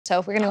So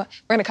we're gonna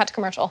cut to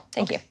commercial.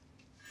 Thank you.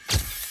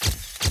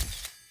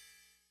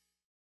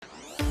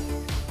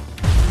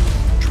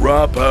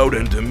 Dropout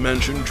and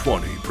Dimension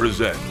 20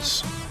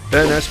 presents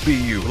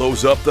NSBU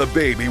blows up the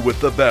baby with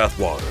the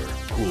bathwater.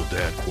 Cool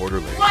Dad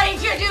Quarterly. What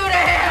did you do to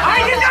him?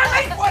 I did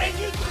nothing! What did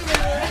you do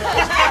to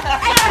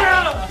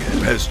him?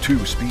 It has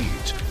 2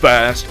 speeds,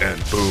 fast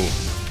and boom.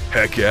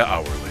 Heck yeah,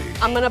 hourly.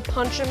 I'm gonna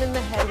punch him in the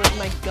head with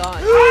my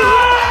gun.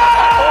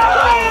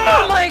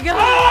 Oh my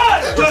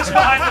god! Just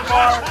behind the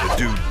bar. The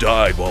dude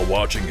died while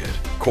watching it.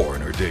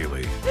 Coroner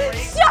Daily.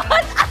 Shut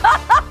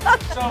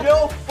up!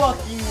 No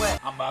fucking way.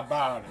 I'm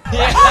about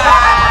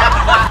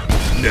it.